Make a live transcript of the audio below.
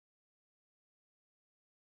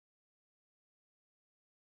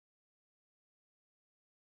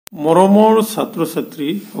মৰমৰ ছাত্ৰ ছাত্ৰী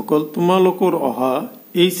সকল তোমালোকৰ অহা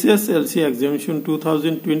hslc এক্সামিনেশ্যন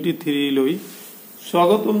 2023 লৈ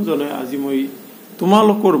স্বাগতম জনাই আজি মই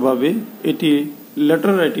তোমালোকৰ বাবে এটি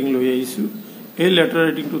লেটাৰ ৰাইটিং লৈ আহিছো এই লেটাৰ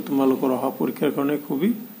ৰাইটিংটো তোমালোকৰ অহা পৰীক্ষাৰ কাৰণে খুবই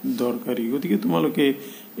দৰকাৰী গতিকে তোমালোকে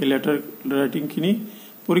এই লেটাৰ ৰাইটিং খিনি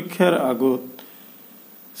পৰীক্ষাৰ আগত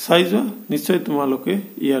চাই যোৱা নিশ্চয় তোমালোকে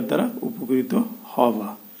ইয়াৰ দ্বাৰা উপকৃত হবা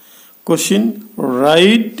Question: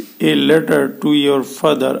 Write a letter to your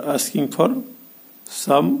father asking for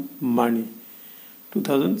some money.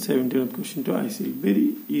 2017 question to ICL. Very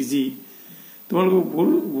easy. তোমালোকে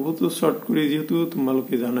বহুত শর্ট করে যেহেতু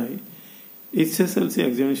তোমালোকে জানাই HSLC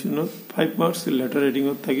examination 5 marks letter writing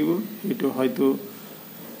থাকিব এটো হয়তো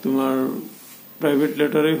তোমার প্রাইভেট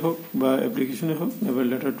লেটারে হোক বা অ্যাপ্লিকেশনে হোক বা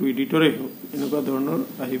লেটার টু এডিটরে হোক এনেকুৱা ধৰণৰ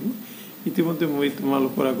আহিব ইতিমধ্যে মই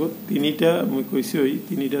তোমালোকৰ আগত তিনিটা মই কৈছো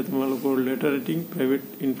তিনিটা তোমালোকৰ লেটাৰ ৰাইটিং প্ৰাইভেট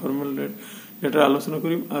ইনফৰ্মাল লেটাৰ আলোচনা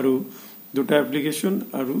কৰিম আৰু দুটা এপ্লিকেশন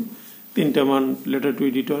আৰু তিনটা মান লেটাৰ টু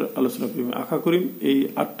এডিটৰ আলোচনা কৰিম আশা কৰিম এই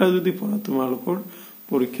আঠটা যদি পঢ়া তোমালোকৰ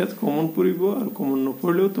পৰীক্ষাত কমন পৰিব আৰু কমন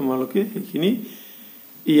নপৰিলেও তোমালোকে এইখিনি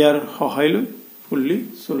ইয়াৰ সহায় লৈ ফুললি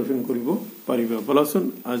সলিউশন কৰিব পাৰিবা বলাচোন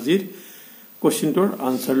আজিৰ কোৱেশ্চনটোৰ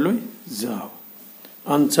আনসাৰ লৈ যাও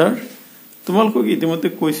আনসাৰ তোমালোকক ইতিমধ্যে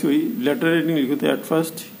কৈছো letter writing লিখোতে at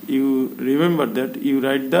first you remember that you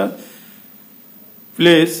write the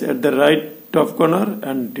place at the right top corner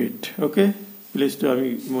and date okay place to আমি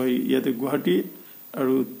মই ইয়াতে গুৱাহাটী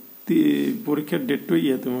আৰু পৰীক্ষাৰ ডেটটো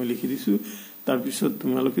ইয়াতে মই লিখি দিছো তাৰ পিছত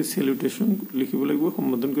তোমালোকে সেলুটেশন লিখিব লাগিব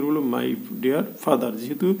সম্বোধন কৰিব লাগিব মাই ডিয়াৰ ফাদাৰ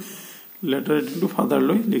যেহেতু লেটাৰ ৰাইটিংটো ফাদাৰ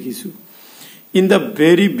লৈ লিখিছো in the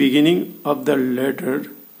very beginning of the letter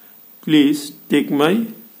please take my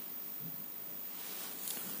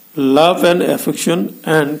love and affection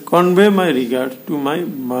and convey my regard to my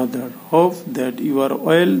mother. Hope that you are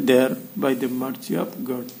well there by the mercy of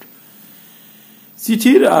God.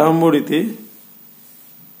 চিঠিৰ আৰম্ভণিতে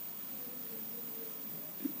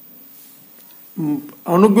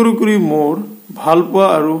অনুগ্ৰহ কৰি মোৰ ভালপোৱা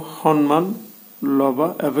আৰু সন্মান লবা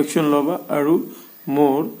affection লবা আৰু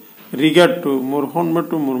মোৰ ৰিগাৰ্ডটো মোৰ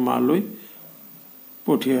সন্মানটো মোৰ মালৈ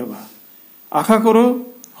পঠিয়াবা আশা কৰো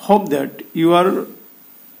hope that you are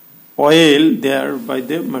well there by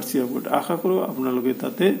the mercy of God আশা কৰো আপোনালোকে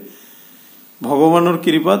তাতে ভগৱানৰ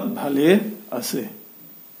কৃপাত ভালে আছে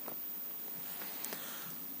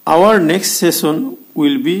Our next session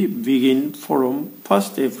will be begin from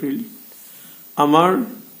 1st April আমাৰ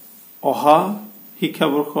অহা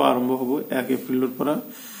শিক্ষাবৰ্ষ আৰম্ভ হ'ব 1 এপ্ৰিলৰ পৰা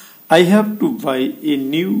I have to buy a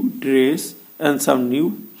new dress and some new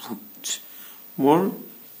books মোৰ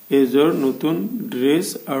এজৰ নতুন ড্ৰেছ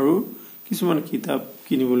আৰু কিছুমান কিতাপ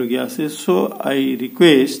কিনিবলগীয়া আছে সো আই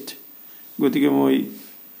ৰিকুৱেষ্ট গতিকে মই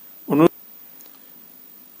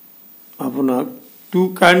আপোনাক to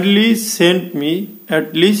kindly send me at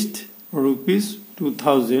least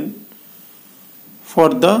 ₹2000 for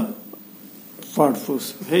the purpose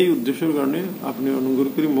hey উদ্দেশ্যৰ কাৰণে আপুনি অনুগ্ৰহ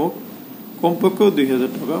কৰি মোক কমপক্ষে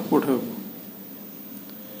 2000 টকা পঠাব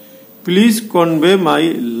Please convey my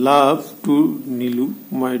love to Nilu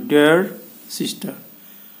my dear sister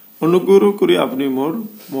অনুগ্ৰহ কৰি আপুনি মোৰ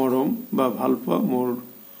মৰম বা ভালপোৱা মোৰ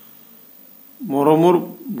মৰমৰ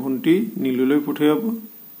ভন্টি নীললৈ পঠিয়াব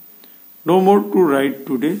No more to write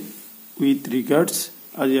today with regards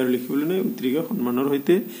আজি আৰু লিখিবলৈ নাই with regard সন্মানৰ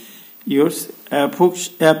হৈতে yours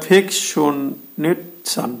affectionate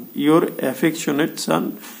son your affectionate son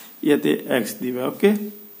ইয়াতে x দিবা ওকে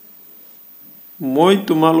মই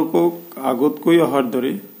তোমালোকক আগত কৈ অহাৰ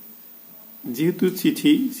দৰে যেহেতু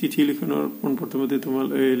চিঠি লিখনৰ প্ৰথমতে তোমাল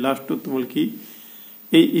লাষ্টত তোমাল কি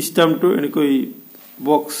এই স্ট্যাম্পটো এনেকৈ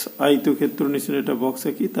বক্স আইটো ক্ষেত্ৰৰ নিচিনা এটা বক্স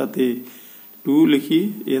আছে তাতে 2 লিখি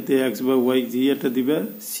ইয়াতে x বা y জি এটা দিবা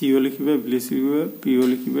co লিখিবা ব্লেস লিখিবা po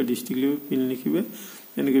লিখিবা ডিস্ট্রিক্ট লিখিবা পিন লিখিবা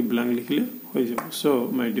এনেকৈ ব্ল্যাঙ্ক লিখিলে হৈ যাব সো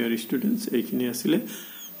মাই ডিয়াৰ ষ্টুডেন্টস এইখিনি আছিল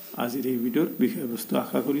আজিৰ এই ভিডিওৰ বিষয়বস্তু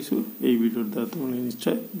আশা কৰিছো এই ভিডিওৰ দ্বাৰা তোমালোকে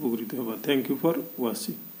নিশ্চয় উপকৃত হ'বা থ্যাংক ইউ ফৰ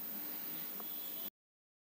ওয়াচিং